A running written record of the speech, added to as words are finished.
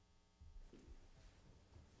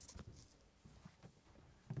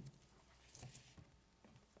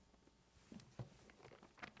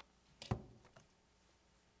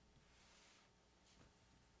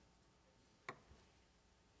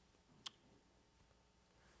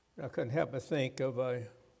I couldn't help but think of a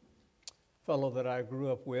fellow that I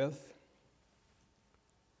grew up with.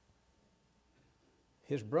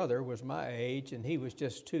 His brother was my age, and he was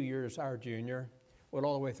just 2 years our junior. Went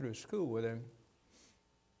all the way through school with him.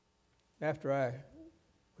 After I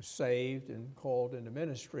was saved and called into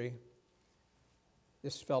ministry,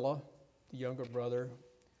 this fellow, the younger brother,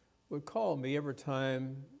 would call me every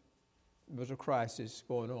time there was a crisis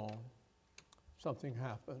going on. Something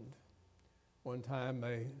happened. One time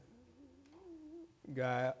a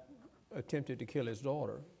guy attempted to kill his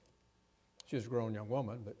daughter. She was a grown young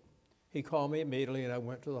woman, but he called me immediately, and I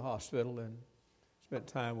went to the hospital and spent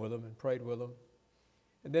time with him and prayed with him.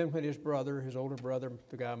 And then when his brother, his older brother,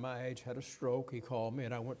 the guy my age, had a stroke, he called me,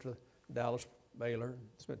 and I went to Dallas Baylor,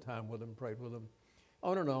 spent time with him, prayed with him.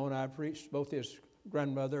 On and on, I preached both his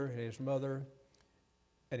grandmother, his mother,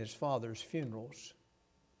 and his father's funerals.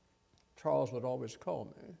 Charles would always call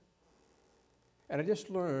me. And I just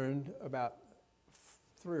learned about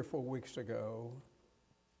 3 or 4 weeks ago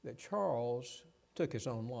that Charles took his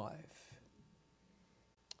own life.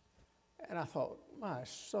 And I thought, my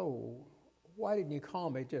soul, why didn't you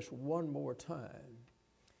call me just one more time?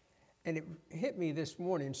 And it hit me this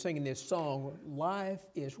morning singing this song, life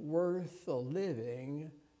is worth the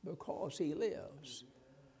living because he lives.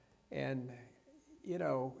 And, you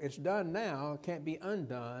know, it's done now, it can't be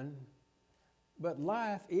undone, but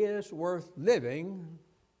life is worth living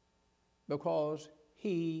because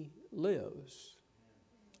he lives.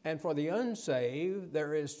 And for the unsaved,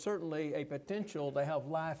 there is certainly a potential to have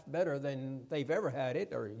life better than they've ever had it,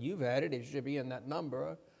 or you've had it, it should be in that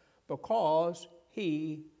number, because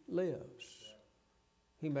he lives.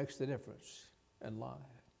 He makes the difference in life.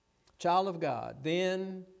 Child of God,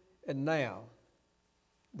 then and now.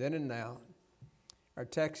 Then and now. Our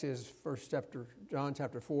text is John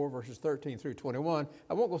chapter 4, verses 13 through 21.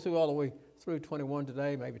 I won't go through all the way through 21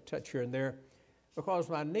 today, maybe touch here and there, because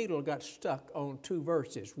my needle got stuck on 2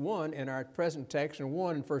 verses, one in our present text and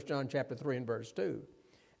one in 1 John chapter 3 and verse 2.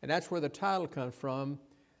 And that's where the title comes from,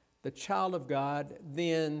 The Child of God,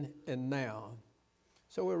 Then and Now.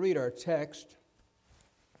 So we'll read our text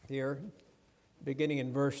here, beginning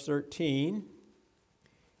in verse 13.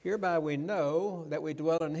 Hereby we know that we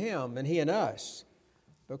dwell in him and he in us,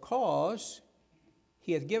 because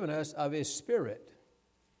he hath given us of his Spirit.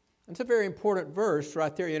 It's a very important verse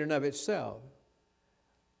right there in and of itself.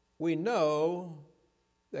 We know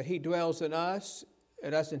that he dwells in us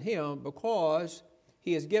and us in him because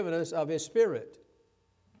he has given us of his Spirit.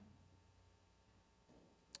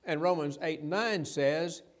 And Romans 8:9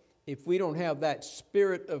 says, if we don't have that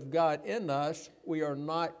Spirit of God in us, we are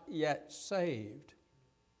not yet saved.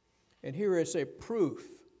 And here is a proof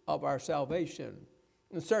of our salvation,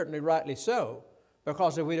 and certainly rightly so,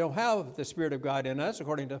 because if we don't have the Spirit of God in us,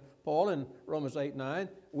 according to Paul in Romans 8:9,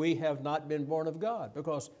 we have not been born of God,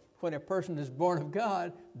 because when a person is born of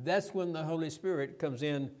God, that's when the Holy Spirit comes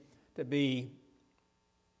in to be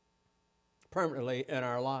permanently in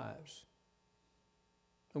our lives.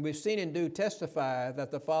 And we've seen and do testify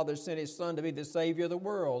that the Father sent his Son to be the Savior of the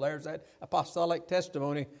world. There's that apostolic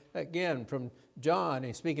testimony again from John.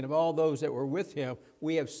 And speaking of all those that were with him,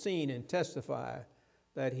 we have seen and testify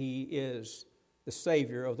that he is the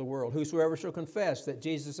Savior of the world. Whosoever shall confess that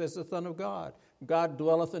Jesus is the Son of God, God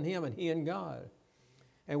dwelleth in him and he in God.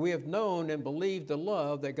 And we have known and believed the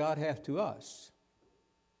love that God hath to us.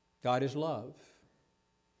 God is love.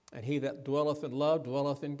 And he that dwelleth in love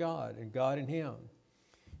dwelleth in God, and God in him.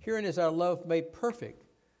 Herein is our love made perfect,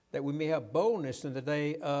 that we may have boldness in the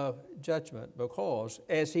day of judgment, because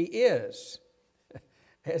as he is,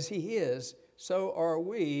 so are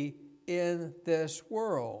we in this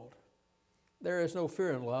world. There is no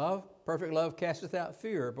fear in love. Perfect love casteth out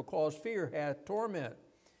fear, because fear hath torment.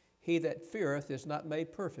 He that feareth is not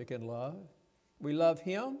made perfect in love. We love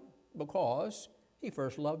him because he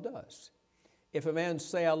first loved us. If a man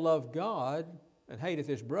say, I love God, and hateth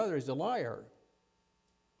his brother, is a liar.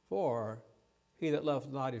 For he that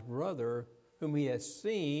loveth not his brother, whom he has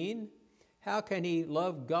seen, how can he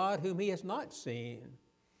love God whom he has not seen?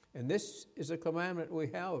 And this is a commandment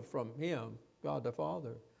we have from him, God the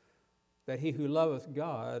Father, that he who loveth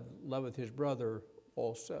God loveth his brother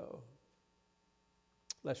also.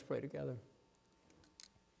 Let's pray together.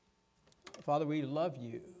 Father, we love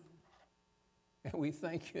you, and we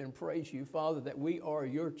thank you and praise you, Father, that we are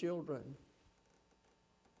your children.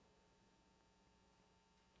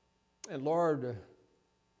 And Lord,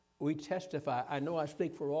 we testify. I know I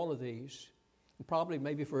speak for all of these, and probably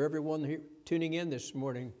maybe for everyone here tuning in this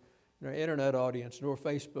morning, in our internet audience, or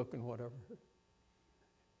Facebook and whatever.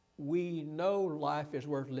 We know life is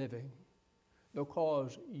worth living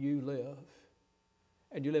because you live.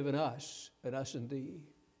 and you live in us, and us in thee.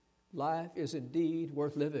 Life is indeed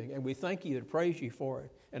worth living, and we thank you and praise you for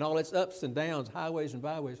it. And all its ups and downs, highways and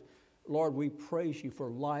byways, Lord, we praise you for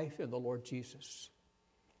life in the Lord Jesus.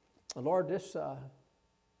 And Lord, this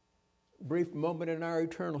brief moment in our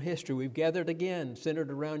eternal history, we've gathered again,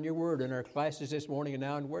 centered around your word in our classes this morning and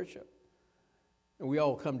now in worship. And we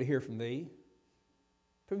all come to hear from thee,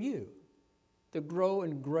 from you, to grow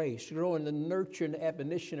in grace, to grow in the nurture and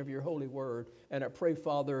admonition of your holy word. And I pray,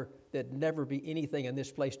 Father, that never be anything in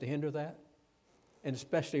this place to hinder that. And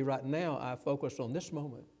especially right now, I focus on this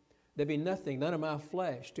moment. There be nothing, none of my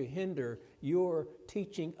flesh, to hinder your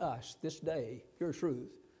teaching us this day, your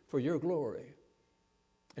truth, for your glory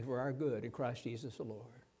and for our good in Christ Jesus the Lord.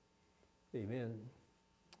 Amen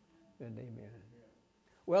and amen.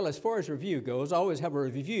 Well, as far as review goes, I always have a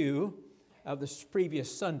review of this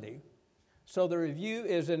previous Sunday. So the review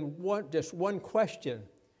is in just one question.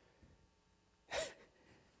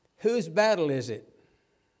 Whose battle is it?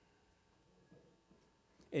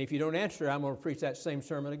 And if you don't answer, I'm going to preach that same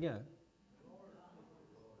sermon again.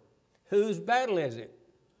 Whose battle is it?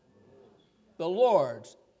 The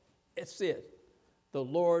Lord's. It's it. The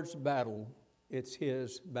Lord's battle. It's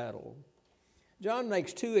his battle. John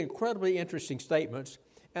makes two incredibly interesting statements.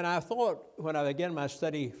 And I thought when I began my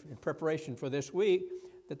study in preparation for this week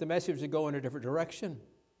that the message would go in a different direction.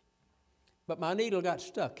 But my needle got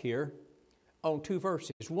stuck here on two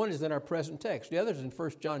verses. One is in our present text. The other is in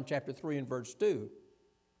 1 John chapter 3 and verse 2.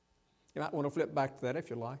 You might want to flip back to that if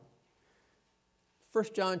you like. 1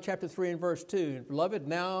 John chapter 3 and verse 2. Beloved,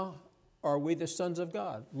 now are we the sons of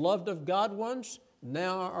God. Loved of God once,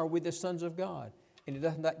 now are we the sons of God. And it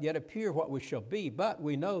does not yet appear what we shall be, but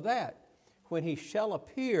we know that when he shall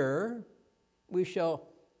appear, we shall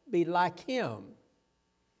be like him,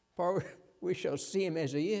 for we shall see him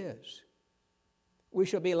as he is. We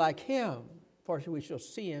shall be like him, for we shall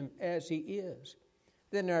see him as he is.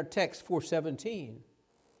 Then in our text 4:17,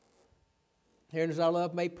 herein is our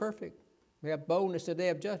love made perfect. We have boldness the day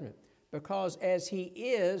of judgment, because as he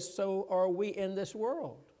is, so are we in this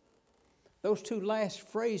world. Those two last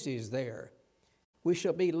phrases there, we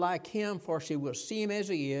shall be like him, for we will see him as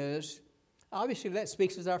he is. Obviously, that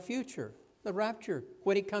speaks as our future, the rapture,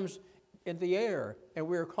 when he comes in the air and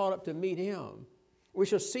we're caught up to meet him. We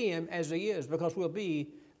shall see him as he is because we'll be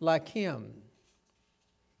like him.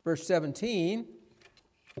 Verse 17,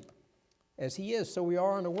 as he is, so we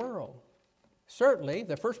are in the world. Certainly,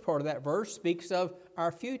 the first part of that verse speaks of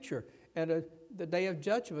our future and the day of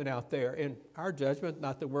judgment out there, in our judgment,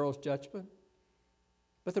 not the world's judgment.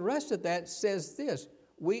 But the rest of that says this: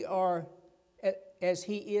 we are as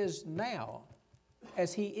he is now.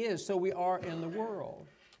 As he is, so we are in the world.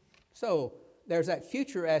 So there's that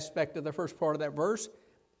future aspect of the first part of that verse,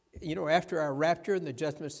 after our rapture and the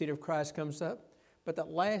judgment seat of Christ comes up. But that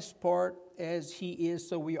last part, as he is,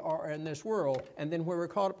 so we are in this world. And then when we're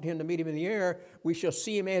caught up to him to meet him in the air, we shall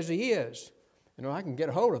see him as he is. I can get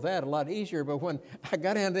a hold of that a lot easier, but when I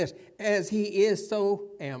got down to this, as he is, so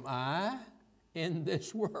am I in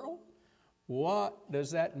this world. What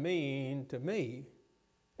does that mean to me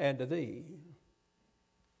and to thee?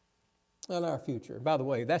 Well, our future. By the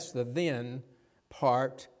way, that's the then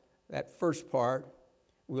part. That first part,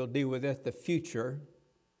 we'll deal with it, the future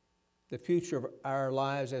of our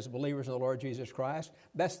lives as believers in the Lord Jesus Christ.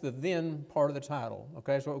 That's the then part of the title.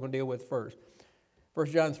 Okay, that's what we're going to deal with first. 1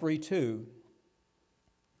 John 3:2.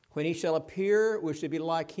 When he shall appear, we shall be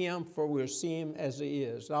like him, for we will see him as he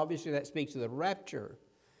is. Obviously, that speaks of the rapture.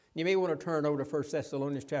 You may want to turn over to 1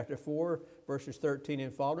 Thessalonians chapter 4, verses 13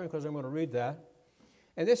 and following, because I'm going to read that.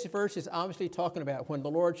 And this verse is obviously talking about when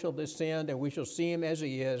the Lord shall descend and we shall see him as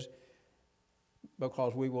he is,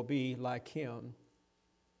 because we will be like him.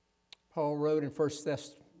 Paul wrote in 1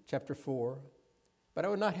 Thessalonians chapter 4, but I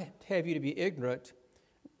would not have you to be ignorant,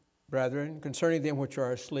 brethren, concerning them which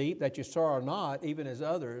are asleep, that you sorrow not, even as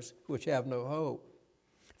others which have no hope.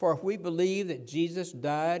 For if we believe that Jesus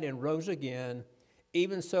died and rose again,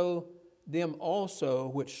 even so them also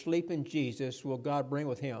which sleep in Jesus will God bring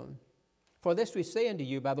with him. For this we say unto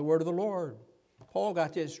you by the word of the Lord. Paul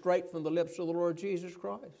got this straight from the lips of the Lord Jesus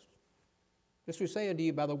Christ. This we say unto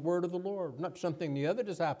you by the word of the Lord, not something the other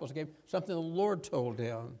disciples gave, something the Lord told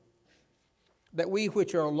them. That we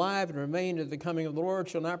which are alive and remain to the coming of the Lord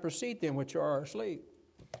shall not precede them which are asleep.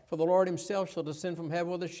 For the Lord himself shall descend from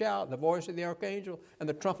heaven with a shout, the voice of the archangel, and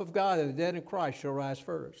the trump of God, and the dead in Christ shall rise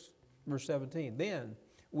first. Verse 17, then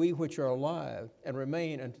we which are alive and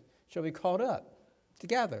remain and shall be caught up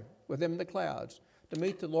together with them in the clouds to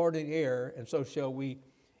meet the Lord in the air, and so shall we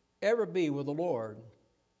ever be with the Lord.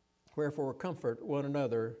 Wherefore comfort one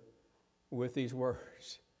another with these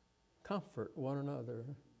words. comfort one another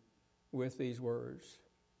with these words.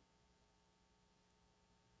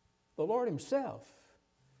 The Lord himself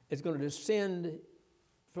is going to descend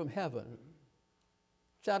from heaven.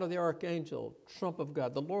 Shout of the archangel, trump of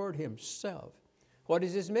God, the Lord himself. What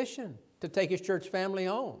is his mission? To take his church family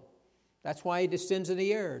home. That's why he descends in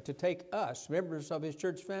the air, to take us, members of his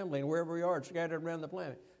church family, and wherever we are scattered around the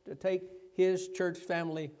planet, to take his church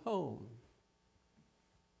family home.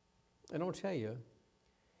 And I'll tell you,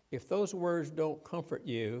 if those words don't comfort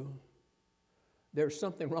you, there's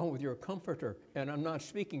something wrong with your comforter. And I'm not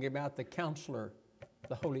speaking about the counselor,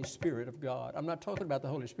 the Holy Spirit of God. I'm not talking about the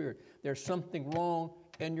Holy Spirit. There's something wrong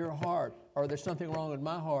in your heart, or there's something wrong in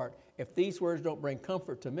my heart. If these words don't bring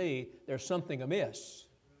comfort to me, there's something amiss.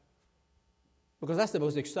 Because that's the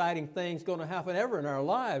most exciting thing that's going to happen ever in our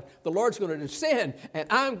lives. The Lord's going to descend, and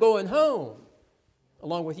I'm going home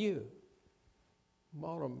along with you.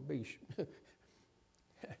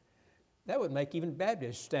 That would make even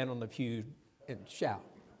Baptists stand on the pew and shout.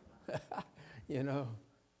 You know.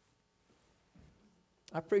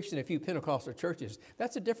 I preached in a few Pentecostal churches.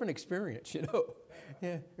 That's a different experience, you know.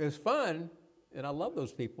 Yeah, it was fun, and I love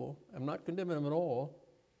those people. I'm not condemning them at all.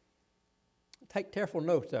 Take careful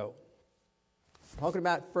note, though. Talking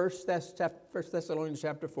about 1 Thessalonians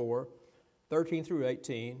chapter 4, 13 through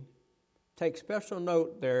 18. Take special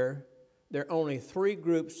note there. There are only 3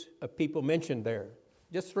 groups of people mentioned there.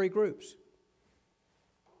 Just 3 groups.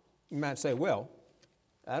 You might say, well,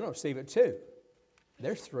 I don't see but 2.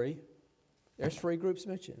 There's 3. There's 3 groups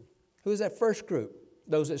mentioned. Who's that first group?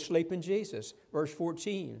 Those that sleep in Jesus. Verse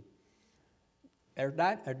 14. They're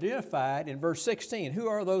identified in verse 16. Who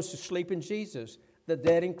are those who sleep in Jesus? The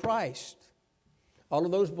dead in Christ. All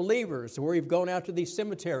of those believers where we've gone out to these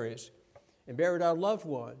cemeteries and buried our loved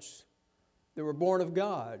ones that were born of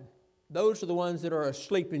God. Those are the ones that are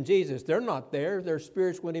asleep in Jesus. They're not there. Their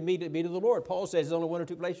spirits when they meet to the Lord. Paul says there's only 1 or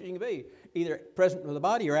 2 places you can be. Either present with the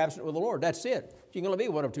body or absent with the Lord. That's it. You can only be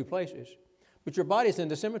 1 of 2 places. But your body's in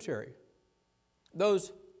the cemetery.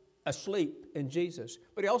 Those asleep in Jesus.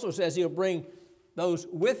 But he also says he'll bring those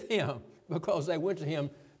with him because they went to him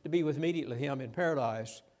to be with immediately him in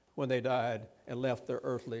paradise when they died and left their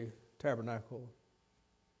earthly tabernacle.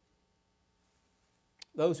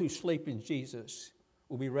 Those who sleep in Jesus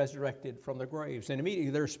will be resurrected from their graves, and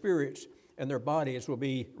immediately their spirits and their bodies will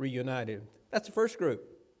be reunited. That's the first group.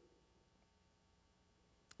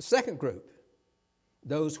 The second group,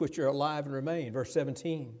 those which are alive and remain, verse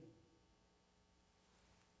 17.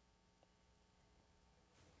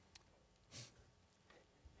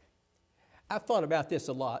 I've thought about this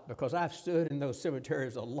a lot because I've stood in those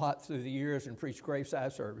cemeteries a lot through the years and preached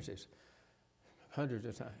graveside services hundreds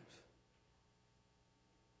of times.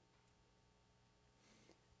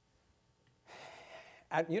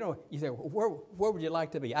 You say, where would you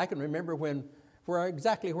like to be? I can remember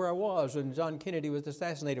exactly where I was when John Kennedy was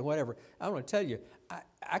assassinated, whatever. I want to tell you,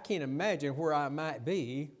 I can't imagine where I might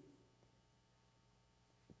be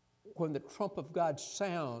when the trump of God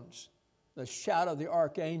sounds, the shout of the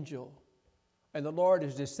archangel, and the Lord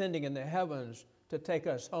is descending in the heavens to take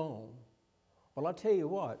us home. Well, I'll tell you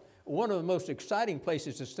what, one of the most exciting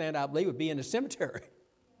places to stand, I believe, would be in the cemetery.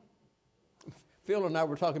 Phil and I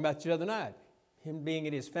were talking about it the other night, him being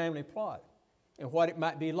in his family plot and what it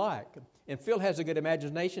might be like. And Phil has a good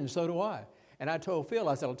imagination, and so do I. And I told Phil,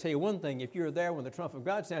 I said, I'll tell you one thing, if you're there when the trump of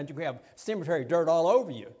God sounds, you can have cemetery dirt all over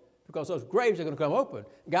you because those graves are going to come open.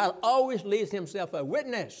 God always leaves himself a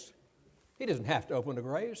witness. He doesn't have to open the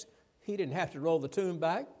graves. He didn't have to roll the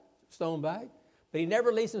stone back, but he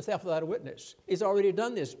never leaves himself without a witness. He's already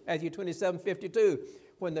done this, Matthew 27:52,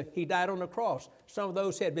 when he died on the cross. Some of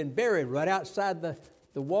those had been buried right outside the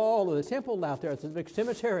wall of the temple out there at the big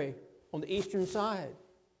cemetery on the eastern side.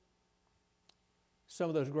 Some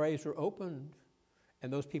of those graves were opened,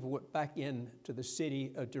 and those people went back into the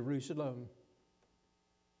city of Jerusalem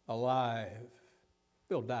alive.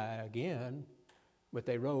 They'll die again, but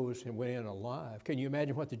they rose and went in alive. Can you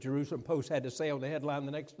imagine what the Jerusalem Post had to say on the headline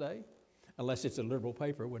the next day? Unless it's a liberal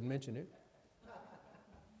paper, wouldn't mention it.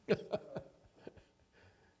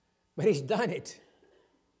 But he's done it,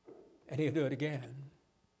 and he'll do it again.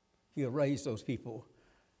 He'll raise those people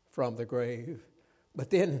from the grave. But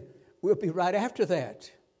then we'll be right after that.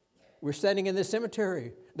 We're standing in the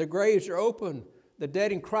cemetery. The graves are open. The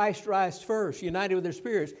dead in Christ rise first, united with their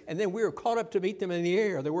spirits. And then we are caught up to meet them in the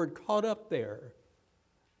air. The word caught up there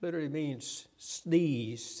literally means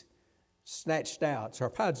sneezed, snatched out.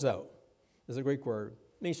 Harpazo is a Greek word.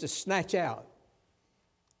 It means to snatch out.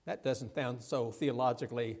 That doesn't sound so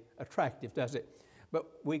theologically attractive, does it? But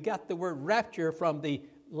we got the word rapture from the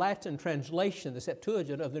Latin translation, the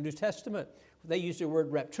Septuagint of the New Testament. They use the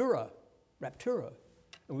word raptura, raptura,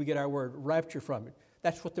 and we get our word rapture from it.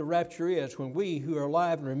 That's what the rapture is, when we who are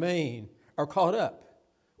alive and remain are caught up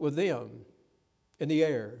with them in the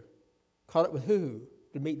air. Caught up with who?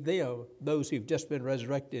 To meet them, those who've just been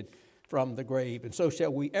resurrected from the grave. And so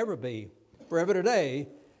shall we ever be, forever today,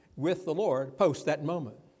 with the Lord post that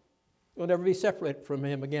moment. We'll never be separated from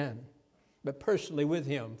Him again, but personally with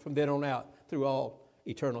Him from then on out through all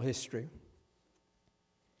eternal history.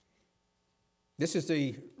 This is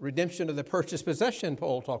the redemption of the purchased possession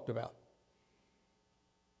Paul talked about.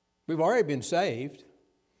 We've already been saved.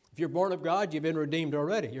 If you're born of God, you've been redeemed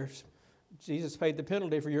already. Jesus paid the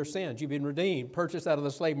penalty for your sins. You've been redeemed, purchased out of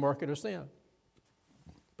the slave market of sin.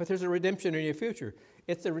 But there's a redemption in your future.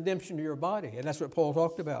 It's the redemption of your body, and that's what Paul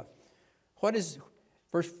talked about. What is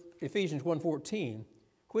Ephesians 1:14,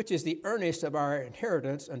 which is the earnest of our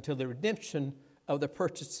inheritance until the redemption of the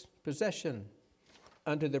purchased possession,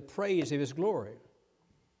 unto the praise of His glory.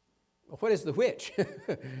 What is the which?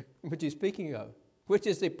 Which he's speaking of. Which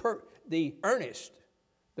is the earnest.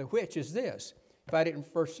 The which is this. If I didn't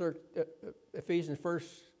Ephesians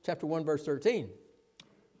chapter 1, verse 13.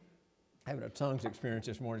 Having a tongues experience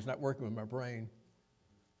this morning. It's not working with my brain.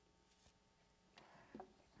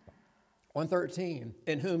 1:13.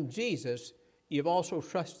 In whom Jesus you've also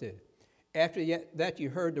trusted. After that you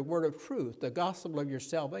heard the word of truth, the gospel of your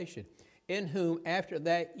salvation. In whom after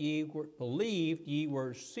that ye were believed, ye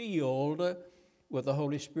were sealed with the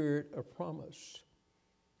Holy Spirit of promise.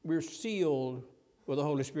 We're sealed with the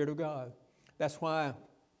Holy Spirit of God. That's why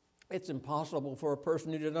it's impossible for a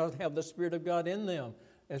person who does not have the Spirit of God in them,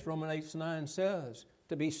 as Romans 8:9 says,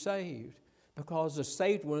 to be saved. Because the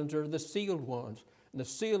saved ones are the sealed ones. And the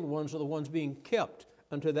sealed ones are the ones being kept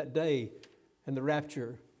unto that day and the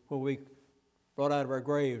rapture when we brought out of our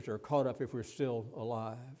graves or caught up if we're still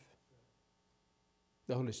alive.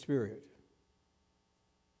 The Holy Spirit,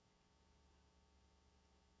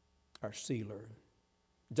 our sealer.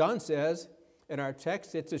 John says in our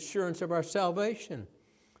text, it's assurance of our salvation.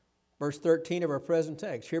 Verse 13 of our present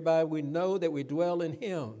text, hereby we know that we dwell in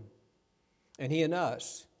Him, and He in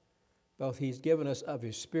us. Both He's given us of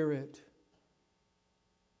His Spirit.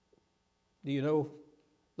 Do you know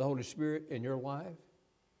the Holy Spirit in your life?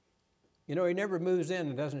 You know, He never moves in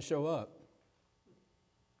and doesn't show up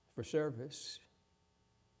for service.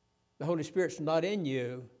 The Holy Spirit's not in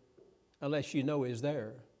you unless you know He's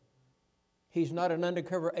there. He's not an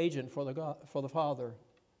undercover agent for the Father,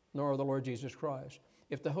 nor the Lord Jesus Christ.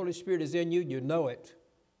 If the Holy Spirit is in you, you know it.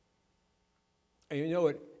 And you know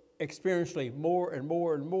it experientially more and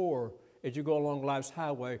more and more as you go along life's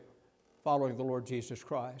highway following the Lord Jesus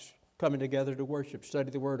Christ, coming together to worship, study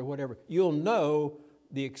the Word, or whatever. You'll know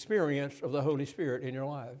the experience of the Holy Spirit in your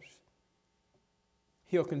lives.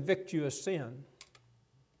 He'll convict you of sin.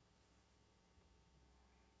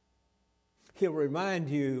 He'll remind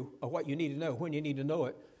you of what you need to know, when you need to know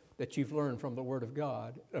it, that you've learned from the Word of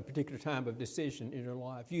God at a particular time of decision in your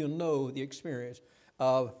life. You'll know the experience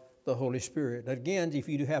of the Holy Spirit. Again, if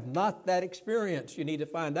you have not that experience, you need to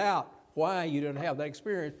find out why you don't have that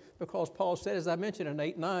experience, because Paul said, as I mentioned in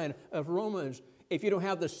 8:9 of Romans, if you don't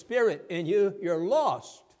have the Spirit in you, you're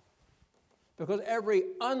lost. Because every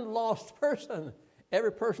unlost person,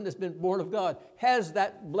 every person that's been born of God, has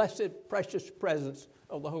that blessed, precious presence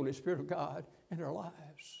of the Holy Spirit of God in their lives.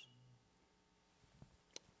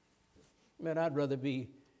 Man, I'd rather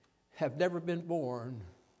have never been born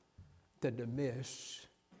than to miss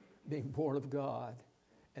being born of God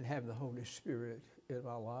and having the Holy Spirit in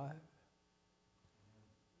my life.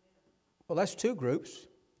 Well, that's two groups.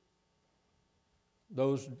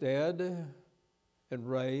 Those dead and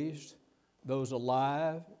raised, those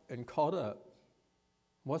alive and caught up.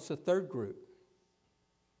 What's the third group?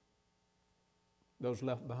 Those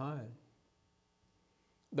left behind.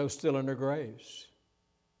 Those still in their graves.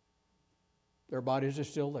 Their bodies are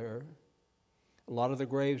still there. A lot of the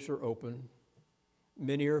graves are open.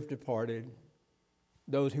 Many are departed.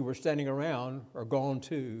 Those who were standing around are gone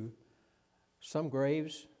too. Some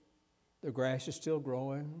graves, the grass is still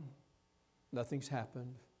growing. Nothing's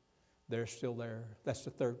happened. They're still there. That's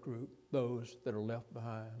the third group, those that are left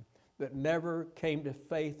behind, that never came to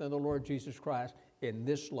faith in the Lord Jesus Christ in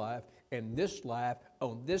this life. And this life,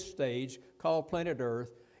 on this stage, called planet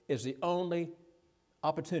Earth, is the only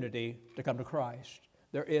opportunity to come to Christ.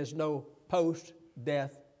 There is no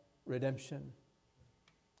post-death redemption.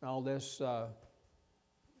 All this, the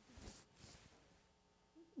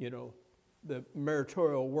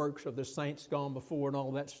meritorial works of the saints gone before and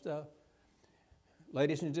all that stuff.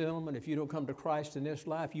 Ladies and gentlemen, if you don't come to Christ in this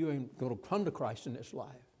life, you ain't going to come to Christ in this life.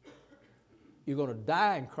 You're going to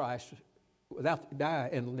die in Christ, die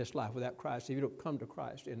in this life without Christ if you don't come to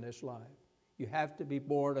Christ in this life. You have to be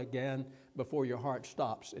born again before your heart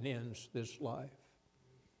stops and ends this life.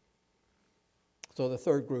 So the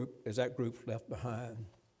third group is that group left behind.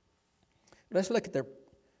 Let's look at the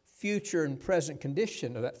future and present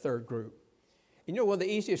condition of that third group. You know, one of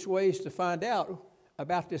the easiest ways to find out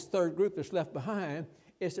about this third group that's left behind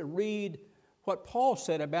is to read what Paul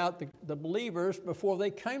said about the believers before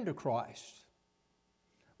they came to Christ.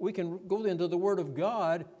 We can go into the Word of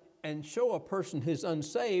God and show a person who's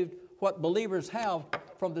unsaved what believers have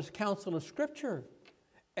from this counsel of Scripture.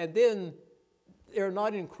 And then they're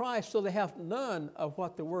not in Christ, so they have none of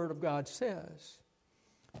what the Word of God says.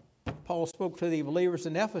 Paul spoke to the believers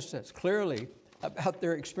in Ephesus clearly about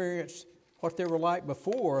their experience, what they were like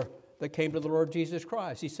before they came to the Lord Jesus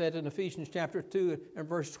Christ. He said in Ephesians chapter 2 and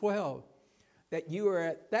verse 12 that you were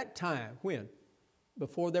at that time, when?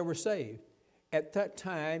 Before they were saved. At that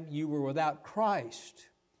time you were without Christ.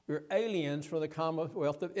 You were aliens from the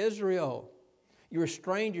commonwealth of Israel. You were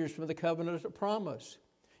strangers from the covenant of promise.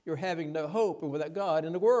 You're having no hope and without God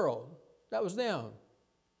in the world. That was them.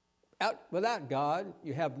 Without God,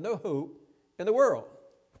 you have no hope in the world.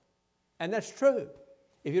 And that's true.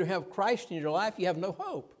 If you don't have Christ in your life, you have no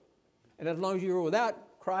hope. And as long as you're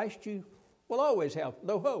without Christ, you will always have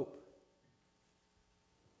no hope.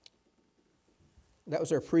 That was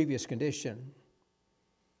their previous condition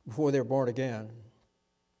before they were born again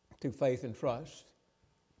through faith and trust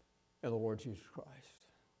in the Lord Jesus Christ.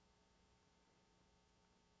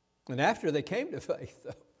 And after they came to faith,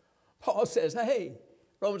 though, Paul says, hey,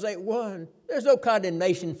 Romans 8:1, there's no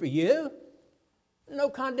condemnation for you. No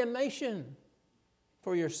condemnation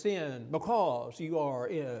for your sin because you are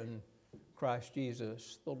in Christ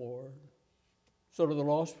Jesus the Lord. So to the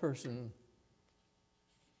lost person,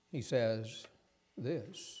 he says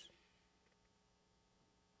this.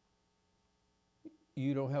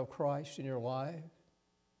 You don't have Christ in your life.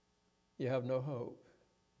 You have no hope.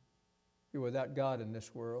 You're without God in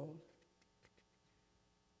this world.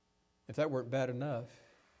 If that weren't bad enough,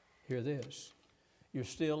 hear this. You're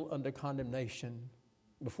still under condemnation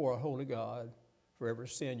before a holy God for every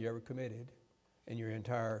sin you ever committed in your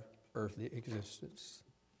entire earthly existence.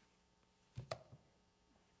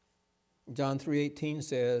 John 3:18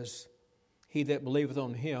 says, he that believeth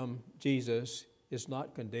on him, Jesus, is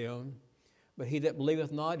not condemned, but he that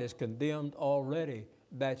believeth not is condemned already.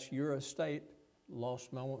 That's your estate,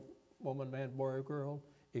 lost woman, man, boy, or girl.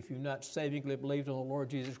 If you've not savingly believed on the Lord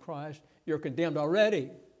Jesus Christ, you're condemned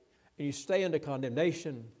already. And you stay under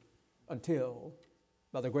condemnation until,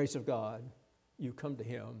 by the grace of God, you come to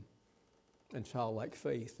him in childlike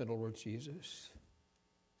faith in the Lord Jesus.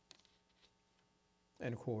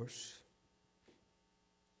 And of course,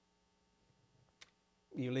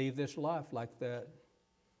 you leave this life like that,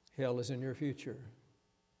 hell is in your future.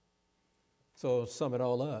 So sum it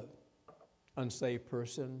all up. Unsaved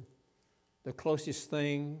person, the closest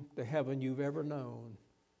thing to heaven you've ever known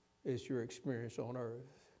is your experience on earth.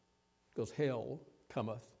 Because hell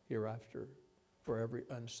cometh hereafter for every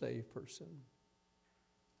unsaved person.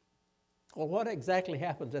 Well, what exactly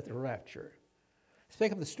happens at the rapture? Let's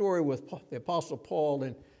pick up the story with the Apostle Paul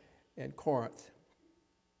in Corinth.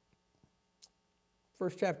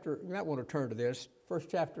 First chapter, you might want to turn to this. 1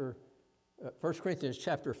 Corinthians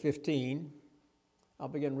chapter 15. I'll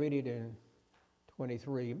begin reading in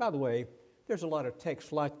 23. By the way, there's a lot of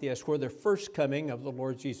texts like this where the first coming of the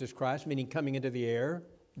Lord Jesus Christ, meaning coming into the air,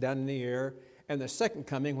 down in the air, and the second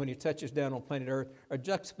coming when he touches down on planet Earth are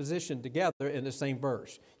juxtapositioned together in the same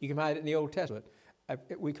verse. You can find it in the Old Testament.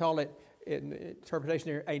 We call it, in interpretation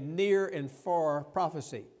here, a near and far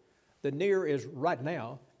prophecy. The near is right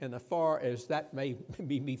now, and the far is that may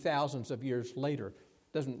be thousands of years later.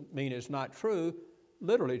 Doesn't mean it's not true,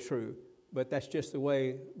 literally true, but that's just the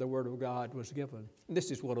way the Word of God was given. And this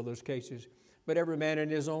is one of those cases. But every man in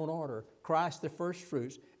his own order. Christ the first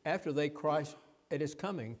fruits. After Christ at his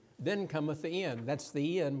coming, then cometh the end. That's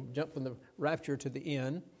the end. Jump from the rapture to the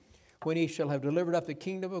end. When he shall have delivered up the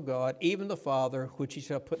kingdom of God, even the Father, which he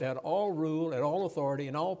shall put down all rule and all authority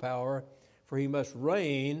and all power, for he must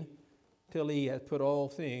reign till he hath put all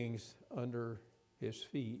things under his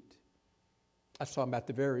feet. That's talking about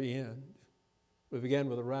the very end. We began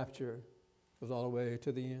with the rapture, goes all the way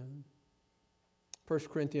to the end. 1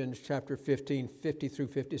 Corinthians chapter 15, 50 through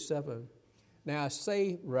 57. Now I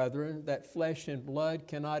say, brethren, that flesh and blood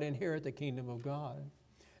cannot inherit the kingdom of God,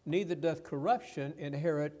 neither doth corruption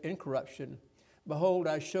inherit incorruption. Behold,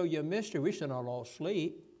 I show you a mystery. We shall not all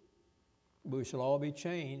sleep, but we shall all be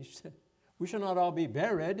changed. We shall not all be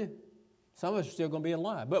buried. Some of us are still going to be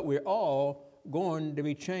alive, but we're all going to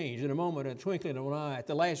be changed in a moment, in a twinkling of an eye. At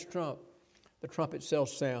the last trump, the trumpet shall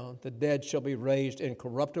sound. The dead shall be raised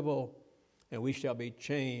incorruptible, and we shall be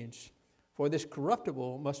changed. For this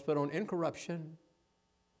corruptible must put on incorruption,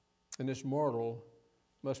 and this mortal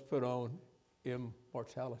must put on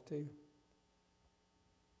immortality.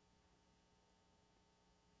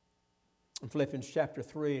 In Philippians chapter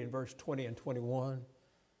 3 and verse 20 and 21,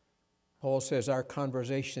 Paul says, our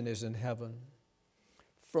conversation is in heaven,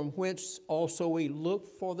 from whence also we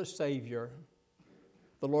look for the Savior,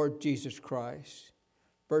 the Lord Jesus Christ.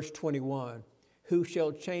 Verse 21, who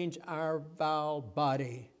shall change our vile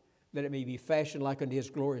body, that it may be fashioned like unto his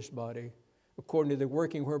glorious body, according to the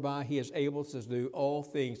working whereby he is able to do all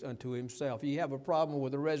things unto himself. If you have a problem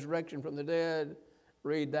with the resurrection from the dead,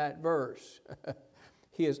 read that verse.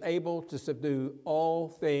 He is able to subdue all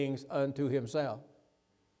things unto himself.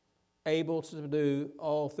 Able to subdue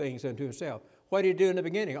all things unto himself. What did he do in the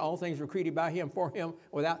beginning? All things were created by him, for him.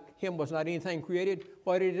 Without him was not anything created.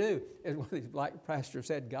 What did he do? As one of these black pastors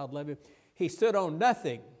said, God love him, he stood on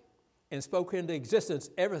nothing and spoke into existence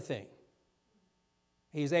everything.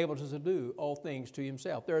 He's able to subdue all things to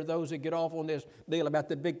himself. There are those that get off on this deal about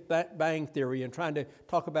the Big Bang Theory and trying to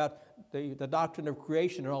talk about the doctrine of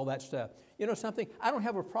creation and all that stuff. You know something? I don't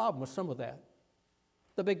have a problem with some of that.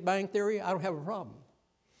 The Big Bang Theory, I don't have a problem.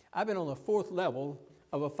 I've been on the 4th level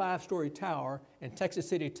of a 5-story tower in Texas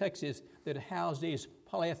City, Texas, that housed these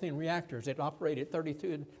polyethylene reactors that operated at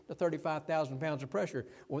 32 to 35,000 pounds of pressure.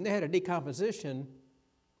 When they had a decomposition,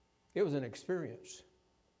 it was an experience.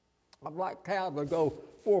 A black cloud would go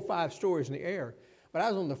 4 or 5 stories in the air. But I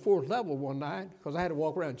was on the 4th level one night because I had to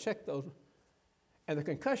walk around and check those. And the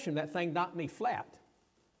concussion, that thing knocked me flat.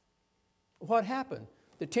 What happened?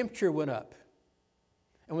 The temperature went up.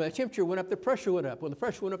 And when the temperature went up, the pressure went up. When the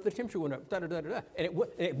pressure went up, the temperature went up. And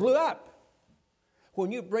it blew up. When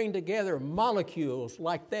you bring together molecules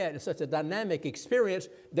like that in such a dynamic experience,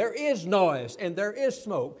 there is noise and there is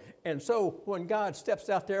smoke. And so when God steps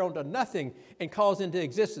out there onto nothing and calls into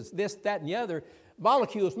existence this, that, and the other,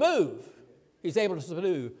 molecules move. He's able to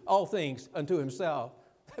subdue all things unto himself.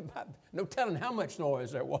 No telling how much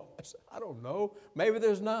noise there was. I don't know. Maybe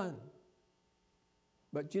there's none.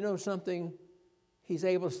 But you know something? He's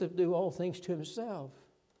able to subdue all things to himself.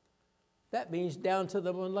 That means down to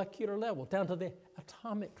the molecular level, down to the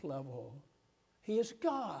atomic level. He is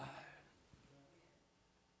God.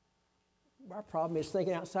 Our problem is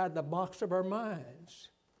thinking outside the box of our minds.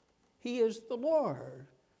 He is the Lord.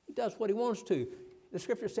 He does what he wants to. The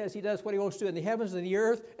scripture says he does what he wants to in the heavens and the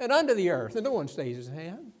earth and under the earth, and no one stays his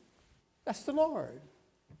hand. That's the Lord.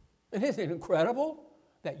 And isn't it incredible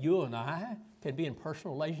that you and I can be in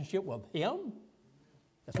personal relationship with him?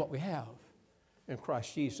 That's what we have in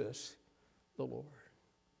Christ Jesus, the Lord.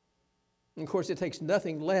 And of course, it takes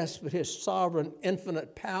nothing less but his sovereign,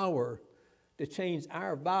 infinite power to change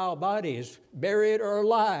our vile bodies, buried or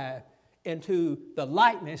alive, into the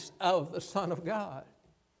likeness of the Son of God.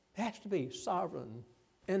 It has to be sovereign,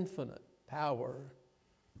 infinite power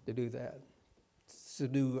to do that, to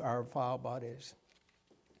do our vile bodies.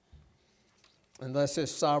 Unless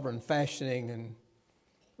this sovereign fashioning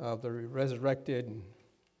of the resurrected and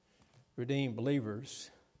redeemed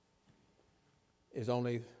believers is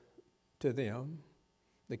only to them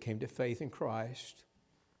that came to faith in Christ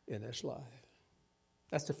in this life.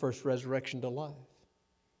 That's the first resurrection to life.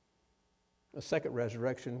 The second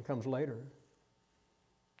resurrection comes later,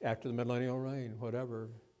 after the millennial reign, whatever.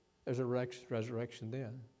 There's a resurrection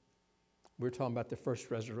then. We're talking about the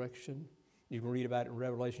first resurrection. You can read about it in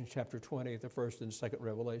Revelation chapter 20, the first and second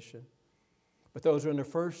revelation. But those are in the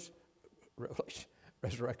first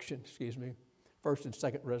resurrection, first and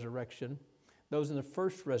second resurrection. Those in the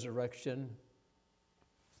first resurrection,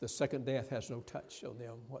 the second death has no touch on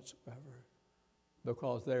them whatsoever,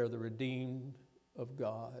 because they are the redeemed of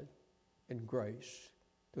God in grace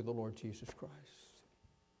through the Lord Jesus Christ.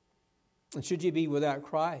 And should you be without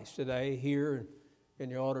Christ today here in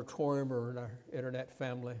your auditorium or in our internet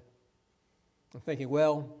family, I'm thinking,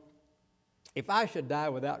 well, if I should die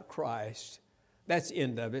without Christ, that's the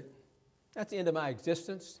end of it. That's the end of my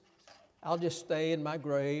existence. I'll just stay in my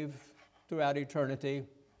grave throughout eternity.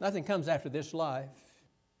 Nothing comes after this life.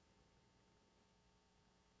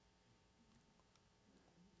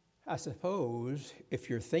 I suppose if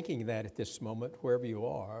you're thinking that at this moment, wherever you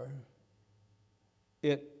are,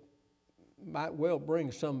 it might well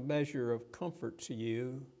bring some measure of comfort to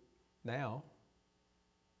you now.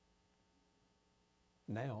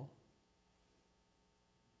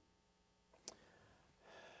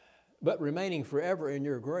 But remaining forever in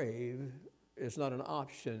your grave is not an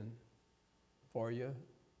option for you,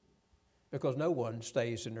 because no one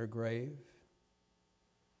stays in their grave.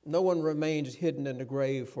 No one remains hidden in the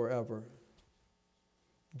grave forever.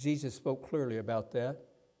 Jesus spoke clearly about that.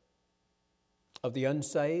 of the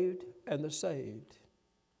unsaved and the saved.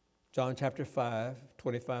 John chapter 5,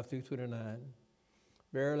 25 through 29.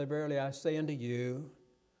 Verily, verily, I say unto you,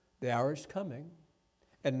 the hour is coming,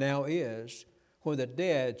 and now is, when the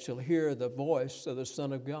dead shall hear the voice of the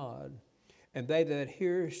Son of God, and they that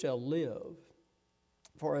hear shall live.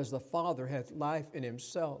 For as the Father hath life in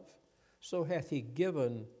himself, so hath he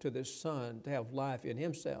given to the Son to have life in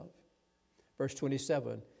himself. Verse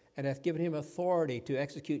 27, and hath given him authority to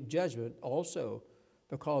execute judgment also,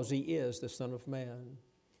 because he is the Son of Man.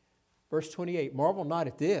 Verse 28, marvel not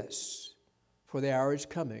at this, for the hour is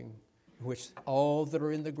coming, in which all that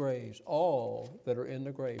are in the graves,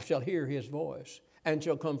 shall hear his voice, and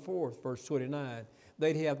shall come forth. Verse 29,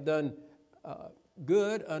 they have done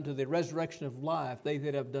good unto the resurrection of life, they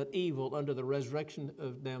that have done evil unto the resurrection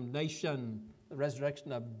of damnation. The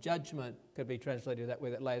resurrection of judgment could be translated that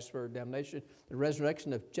way, that last word, damnation. The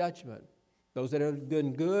resurrection of judgment. Those that have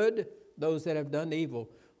done good, those that have done evil.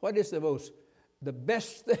 What is the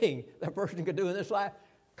best thing a person could do in this life?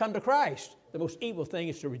 Come to Christ. The most evil thing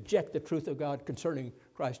is to reject the truth of God concerning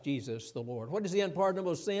Christ Jesus the Lord. What is the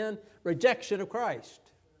unpardonable sin? Rejection of Christ.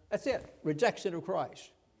 That's it. Rejection of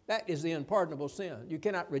Christ. That is the unpardonable sin. You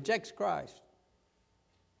cannot reject Christ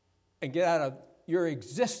and get out of your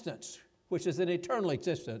existence, which is an eternal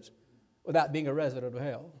existence, without being a resident of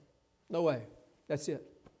hell. No way. That's it.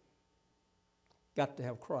 Got to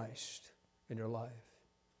have Christ in your life.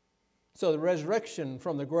 So the resurrection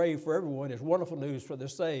from the grave for everyone is wonderful news for the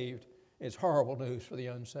saved. It's horrible news for the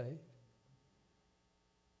unsaved.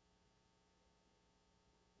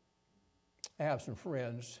 I have some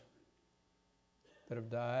friends that have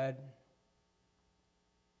died.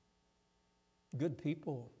 Good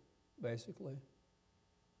people, basically.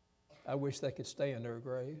 I wish they could stay in their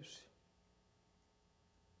graves.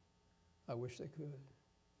 I wish they could.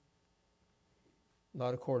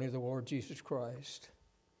 Not according to the Lord Jesus Christ.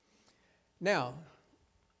 Now,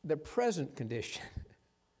 the present condition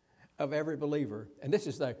of every believer, and this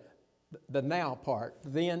is the now part,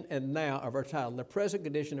 then and now of our title, the present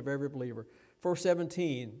condition of every believer.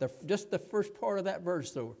 4:17, just the first part of that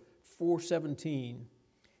verse though, 4:17.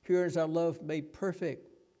 Here is our love made perfect,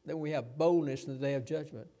 that we have boldness in the day of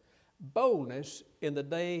judgment. Boldness in the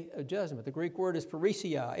day of judgment. The Greek word is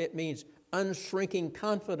parrhesia. It means unshrinking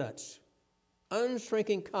confidence.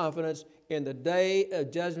 Unshrinking confidence in the day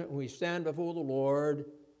of judgment when we stand before the Lord,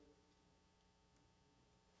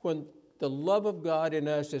 when the love of God in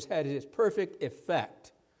us has had its perfect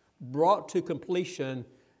effect, brought to completion.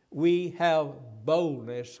 We have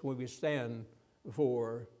boldness when we stand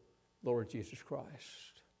before Lord Jesus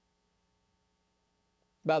Christ.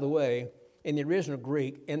 By the way, in the original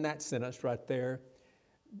Greek, in that sentence right there,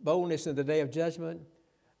 boldness in the day of judgment,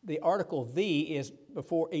 the article "the" is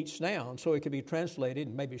before each noun, so it could be translated,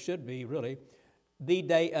 and maybe should be really, the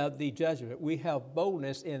day of the judgment. We have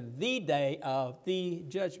boldness in the day of the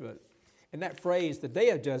judgment. And that phrase, the day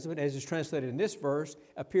of judgment, as is translated in this verse,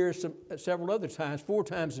 appears several other times, 4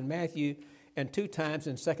 times in Matthew and 2 times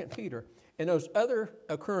in 2 Peter. In those other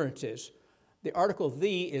occurrences, the article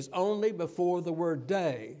 "the" is only before the word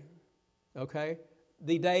 "day." Okay?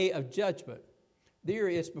 The day of judgment. There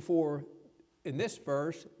is before, in this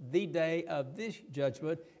verse, the day of this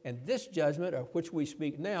judgment. And this judgment, of which we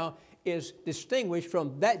speak now, is distinguished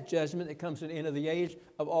from that judgment that comes at the end of the age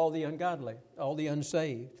of all the ungodly, all the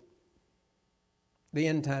unsaved. The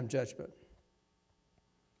end-time judgment.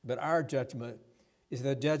 But our judgment is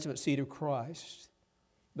the judgment seat of Christ,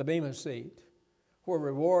 the Bema seat, where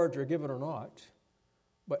rewards are given or not,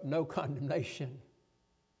 but no condemnation.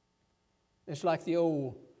 It's like the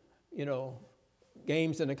old,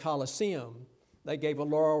 games in the Coliseum. They gave a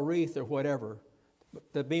laurel wreath or whatever,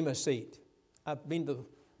 the Bema seat. I've been to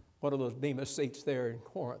one of those Bema seats there in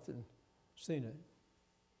Corinth and seen it.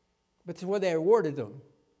 But it's where they awarded them.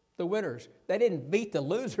 The winners. They didn't beat the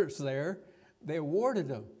losers there. They awarded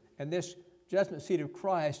them. And this judgment seat of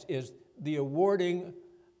Christ is the awarding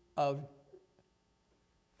of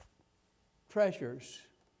treasures,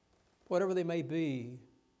 whatever they may be,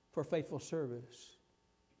 for faithful service.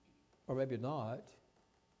 Or maybe not.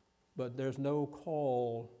 But there's no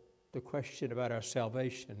call to question about our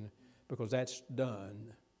salvation, because that's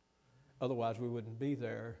done. Otherwise, we wouldn't be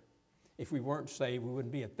there. If we weren't saved, we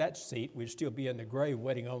wouldn't be at that seat. We'd still be in the grave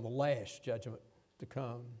waiting on the last judgment to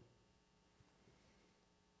come.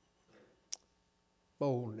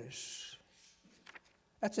 Boldness.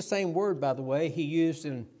 That's the same word, by the way, he used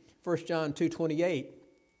in 1 John 2:28.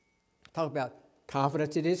 Talk about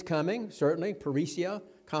confidence it is coming, certainly, parrhesia,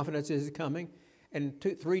 confidence it is coming. And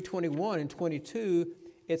 3:21 and 22,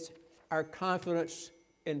 it's our confidence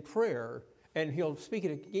in prayer. And he'll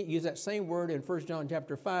use that same word in 1 John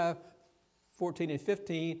chapter 5, 14 and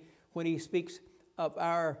 15, when he speaks of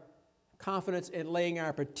our confidence in laying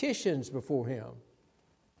our petitions before him.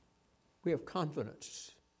 We have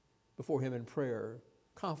confidence before him in prayer,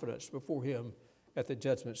 confidence before him at the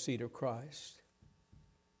judgment seat of Christ.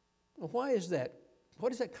 Well, why is that?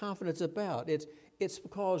 What is that confidence about? It's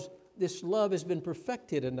because this love has been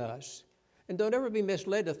perfected in us. And don't ever be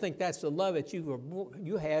misled to think that's the love that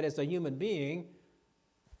you had as a human being.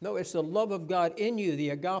 No, it's the love of God in you, the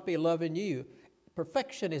agape love in you.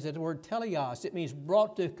 Perfection is the word teleos. It means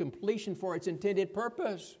brought to completion for its intended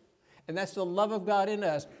purpose. And that's the love of God in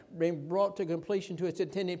us, being brought to completion to its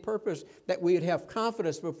intended purpose, that we would have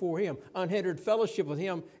confidence before him, unhindered fellowship with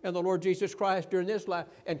him and the Lord Jesus Christ during this life,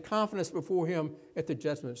 and confidence before him at the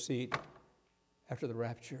judgment seat after the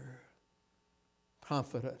rapture.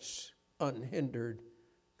 Confidence, unhindered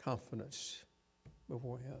confidence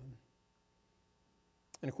before him.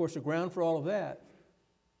 And of course, the ground for all of that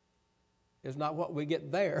is not what we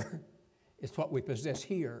get there, it's what we possess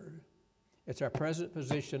here. It's our present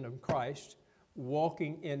position of Christ,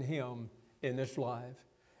 walking in him in this life.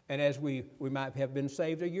 And as we might have been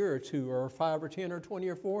saved a year or two, or 5 or 10 or 20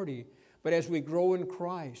 or 40, but as we grow in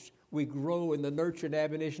Christ, we grow in the nurture and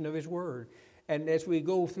admonition of his word. And as we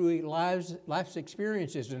go through life's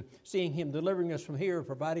experiences and seeing him delivering us from here,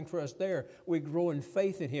 providing for us there, we grow in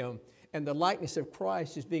faith in him. And the likeness of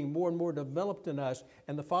Christ is being more and more developed in us.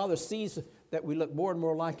 And the Father sees that we look more and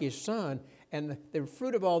more like his Son. And the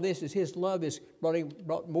fruit of all this is his love is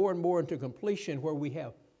brought more and more into completion, where we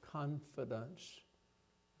have confidence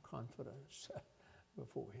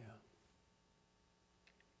before him.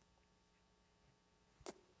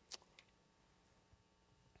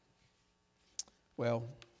 Well,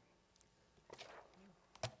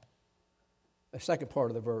 the second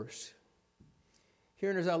part of the verse.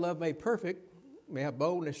 Herein is our love made perfect, may have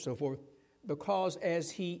boldness, so forth, because as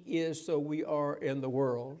he is, so we are in the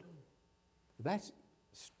world. That's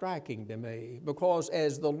striking to me. Because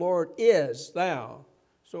as the Lord is now,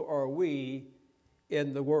 so are we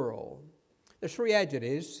in the world. There's 3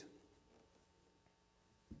 adjectives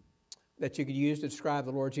that you could use to describe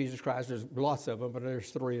the Lord Jesus Christ. There's lots of them, but there's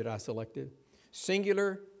 3 that I selected.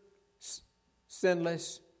 Singular,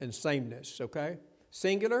 sinless, and sameness, okay?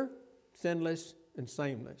 Singular, sinless, and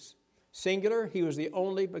sameness. Singular, he was the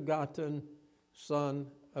only begotten Son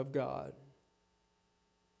of God.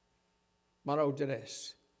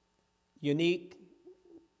 Monogenes, unique,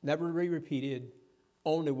 never to be repeated,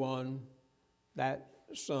 only one, that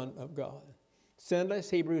Son of God. Sinless,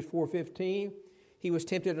 Hebrews 4:15, he was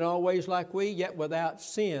tempted in all ways like we, yet without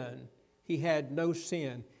sin. He had no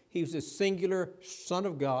sin. He was a singular Son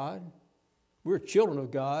of God. We're children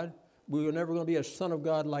of God. We were never going to be a Son of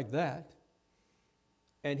God like that.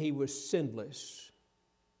 And he was sinless.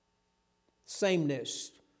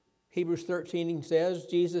 Sameness. Hebrews 13 says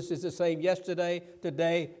Jesus is the same yesterday,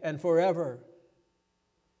 today, and forever.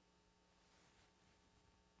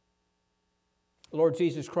 The Lord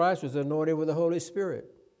Jesus Christ was anointed with the Holy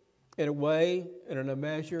Spirit in a way and in a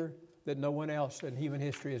measure that no one else in human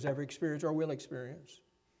history has ever experienced or will experience.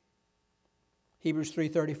 Hebrews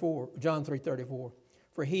 3:34, John 3:34.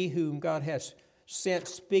 For he whom God has sent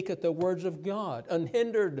speaketh the words of God,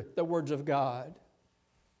 unhindered the words of God.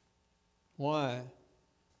 Why?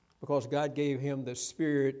 Because God gave him the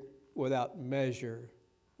Spirit without measure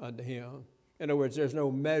unto him. In other words, there's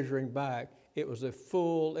no measuring back. It was a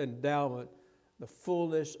full endowment, the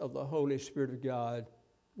fullness of the Holy Spirit of God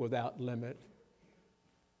without limit.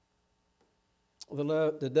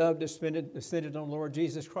 The dove descended on the Lord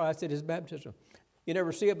Jesus Christ at his baptism. You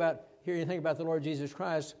never hear anything about the Lord Jesus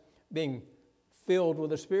Christ being filled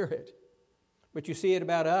with the Spirit. But you see it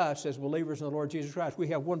about us as believers in the Lord Jesus Christ. We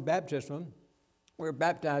have one baptism. We're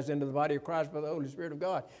baptized into the body of Christ by the Holy Spirit of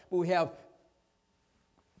God. But we have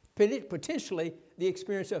potentially the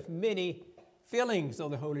experience of many fillings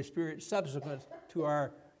of the Holy Spirit subsequent to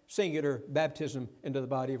our singular baptism into the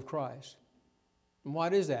body of Christ. And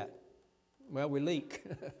what is that? Well, we leak.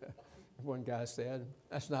 One guy said.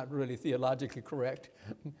 That's not really theologically correct.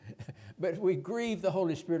 But we grieve the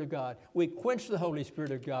Holy Spirit of God. We quench the Holy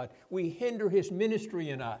Spirit of God. We hinder his ministry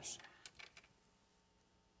in us.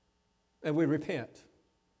 And we repent.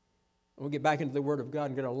 And we get back into the Word of God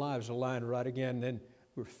and get our lives aligned right again. And then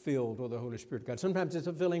we're filled with the Holy Spirit of God. Sometimes it's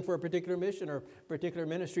a filling for a particular mission or a particular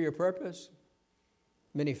ministry or purpose.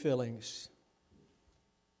 Many fillings.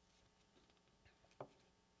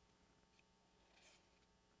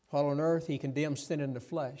 While on earth, he condemns sin in the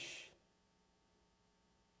flesh.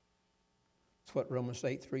 That's what Romans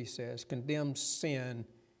 8:3 says. Condemns sin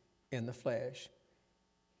in the flesh.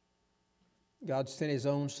 God sent his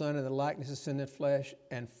own Son in the likeness of sin in the flesh,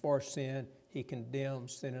 and for sin he condemned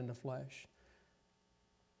sin in the flesh.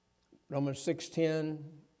 Romans 6:10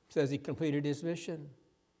 says he completed his mission.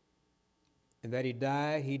 And that he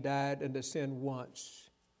died unto sin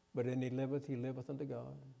once, but in he liveth unto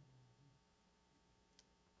God.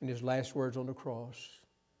 And his last words on the cross,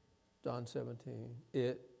 John 17,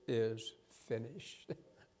 it is finished.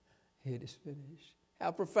 It is finished.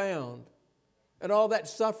 How profound. And all that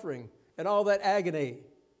suffering and all that agony.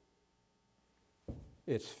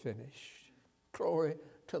 It's finished. Glory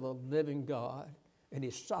to the living God and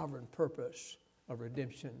his sovereign purpose of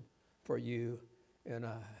redemption for you and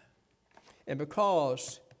I. And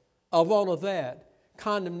because of all of that,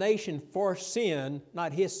 condemnation for sin,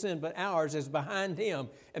 not his sin but ours, is behind him.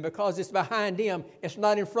 And because it's behind him, it's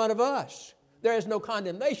not in front of us. There is no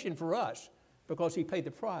condemnation for us because he paid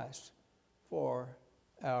the price for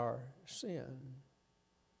our sin.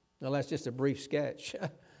 Now that's just a brief sketch.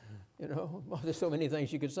 There's so many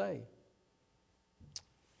things you could say.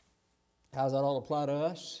 How does that all apply to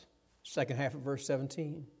us? Second half of verse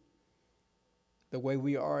 17. The way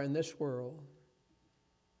we are in this world.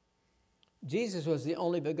 Jesus was the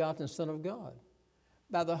only begotten Son of God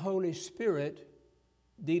by the Holy Spirit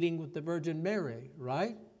dealing with the Virgin Mary,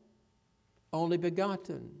 right? Only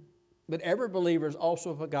begotten. But every believer is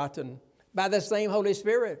also begotten by the same Holy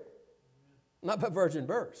Spirit. Not by virgin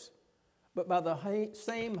birth, but by the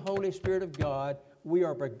same Holy Spirit of God, we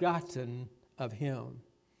are begotten of him.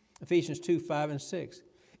 Ephesians 2:5-6.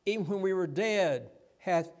 Even when we were dead,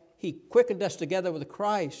 hath he quickened us together with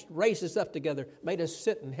Christ, raised us up together, made us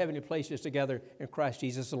sit in heavenly places together in Christ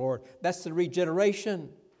Jesus the Lord. That's the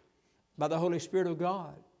regeneration by the Holy Spirit of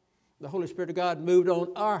God. The Holy Spirit of God moved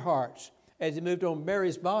on our hearts as he moved on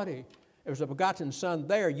Mary's body. There was a begotten Son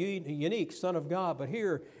there, unique Son of God. But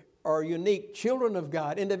here are unique children of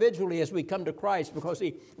God individually as we come to Christ because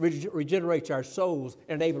he regenerates our souls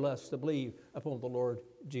and enables us to believe upon the Lord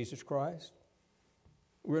Jesus Christ.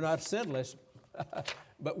 We're not sinless,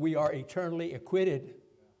 but we are eternally acquitted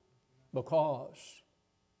because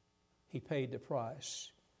he paid the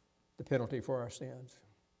price, the penalty for our sins.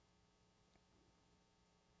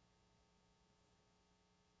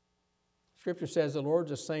 Scripture says the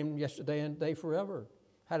Lord's the same yesterday and today forever.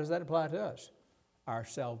 How does that apply to us? Our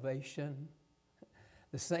salvation,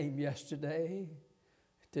 the same yesterday,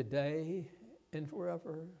 today, and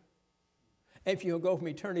forever. And if you go from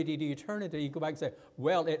eternity to eternity, you go back and say,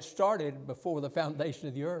 well, it started before the foundation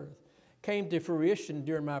of the earth. Came to fruition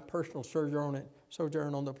during my personal sojourn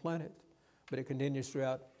on the planet. But it continues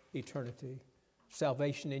throughout eternity.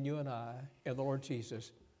 Salvation in you and I, and the Lord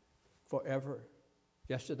Jesus, forever.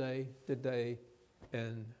 Yesterday, today,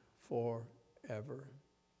 and forever.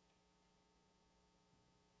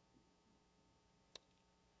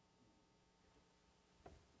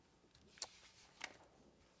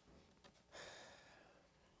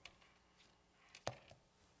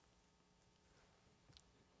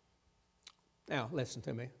 Now, listen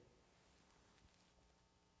to me.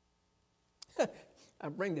 I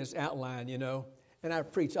bring this outline, and I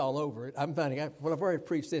preach all over it. I'm finding, I've already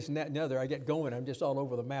preached this and that and the other. I get going. I'm just all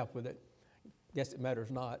over the map with it. Guess it matters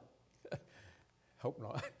not. Hope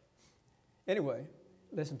not. Anyway,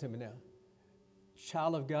 listen to me now.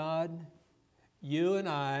 Child of God, you and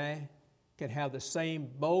I can have the same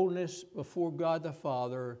boldness before God the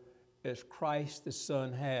Father as Christ the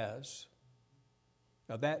Son has.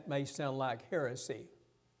 Now that may sound like heresy.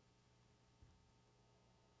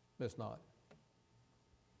 But it's not.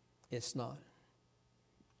 It's not.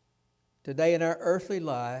 Today in our earthly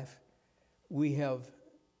life, we have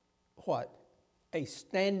what? A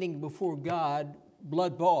standing before God,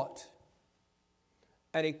 blood-bought.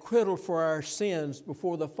 An acquittal for our sins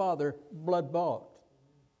before the Father, blood-bought.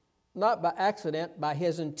 Not by accident, by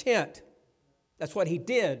his intent. That's what he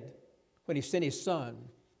did when he sent his Son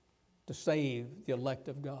to save the elect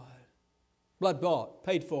of God. Blood-bought,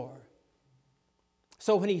 paid for.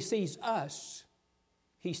 So when he sees us,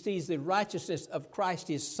 he sees the righteousness of Christ,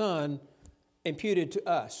 his Son, imputed to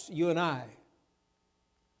us, you and I.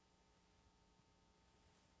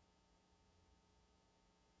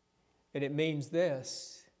 And it means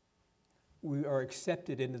this: we are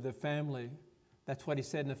accepted into the family. That's what he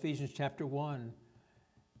said in Ephesians chapter 1.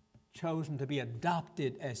 Chosen to be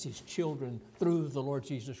adopted as his children through the Lord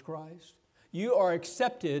Jesus Christ. You are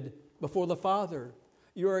accepted before the Father.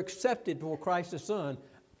 You are accepted before Christ the Son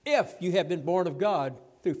if you have been born of God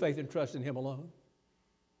through faith and trust in him alone.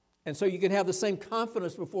 And so you can have the same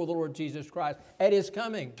confidence before the Lord Jesus Christ at his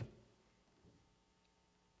coming.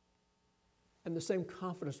 And the same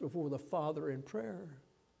confidence before the Father in prayer.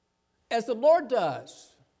 As the Lord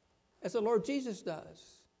does. as the Lord Jesus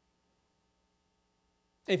does.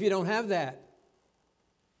 If you don't have that,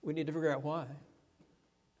 we need to figure out why.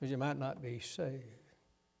 Because you might not be saved.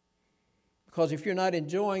 Because if you're not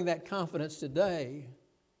enjoying that confidence today,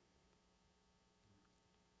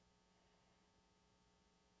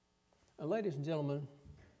 ladies and gentlemen,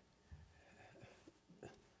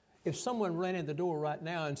 if someone ran in the door right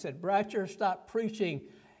now and said, Bratcher, stop preaching.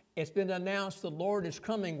 It's been announced the Lord is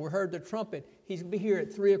coming. We heard the trumpet. He's going to be here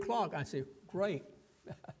at 3 o'clock. I'd say, great.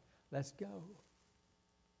 Let's go.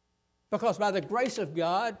 Because by the grace of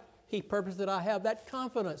God, He purposed that I have that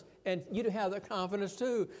confidence. And you to have that confidence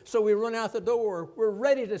too. So we run out the door. We're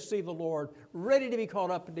ready to see the Lord. Ready to be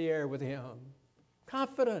caught up in the air with Him.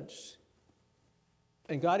 Confidence.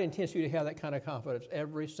 And God intends you to have that kind of confidence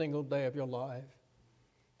every single day of your life.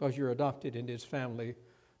 Because you're adopted into His family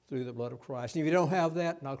through the blood of Christ. And if you don't have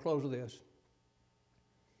that, and I'll close with this.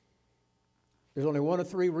 There's only one of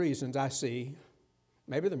three reasons I see.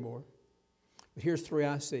 Maybe there are more. But here's three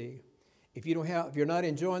I see. If you're not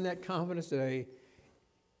enjoying that confidence today,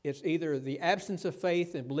 it's either the absence of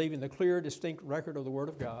faith in believing the clear, distinct record of the Word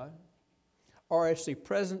of God, or it's the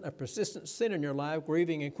present or persistent sin in your life,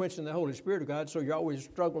 grieving and quenching the Holy Spirit of God, so you're always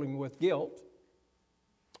struggling with guilt,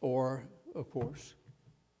 or, of course,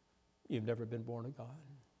 you've never been born of God,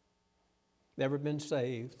 never been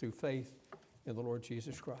saved through faith in the Lord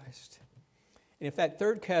Jesus Christ. And if that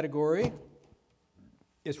third category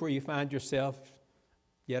is where you find yourself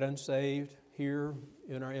yet unsaved, here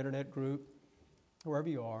in our internet group, wherever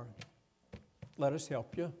you are, let us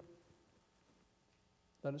help you.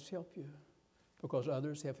 Let us help you, because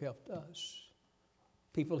others have helped us.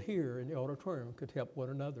 People here in the auditorium could help one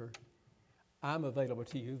another. I'm available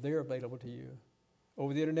to you. They're available to you.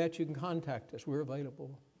 Over the internet, you can contact us. We're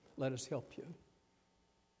available. Let us help you.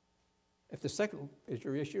 If the second is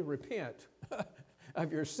your issue, repent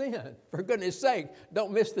of your sin. For goodness sake,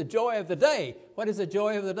 don't miss the joy of the day. What is the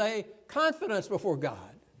joy of the day? Confidence before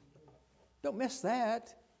God. Don't miss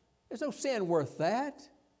that. There's no sin worth that,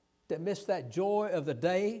 to miss that joy of the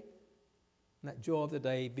day. And that joy of the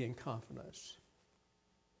day being confidence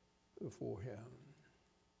before Him.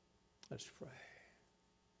 Let's pray.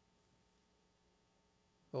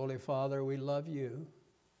 Holy Father, we love you.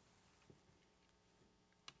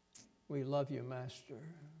 We love you, Master.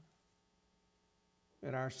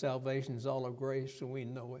 And our salvation is all of grace, and we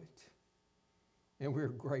know it. And we're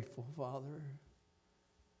grateful, Father,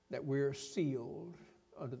 that we're sealed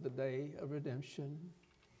unto the day of redemption.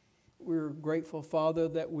 We're grateful, Father,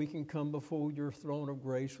 that we can come before your throne of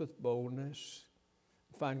grace with boldness,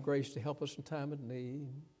 find grace to help us in time of need.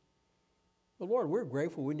 But Lord, we're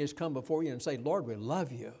grateful we can just come before you and say, Lord, we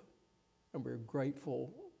love you. And we're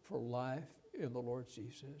grateful for life in the Lord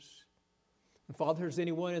Jesus. And Father, if there's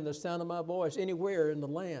anyone in the sound of my voice, anywhere in the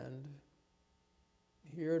land,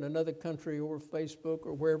 here in another country or Facebook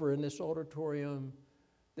or wherever in this auditorium,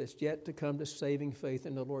 that's yet to come to saving faith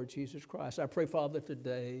in the Lord Jesus Christ, I pray, Father,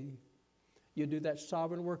 today you do that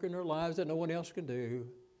sovereign work in their lives that no one else can do,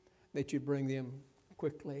 that you bring them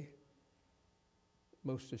quickly,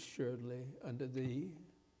 most assuredly, unto Thee,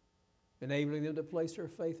 enabling them to place their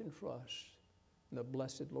faith and trust in the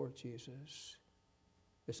blessed Lord Jesus.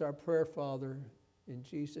 It's our prayer, Father, in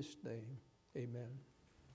Jesus' name. Amen.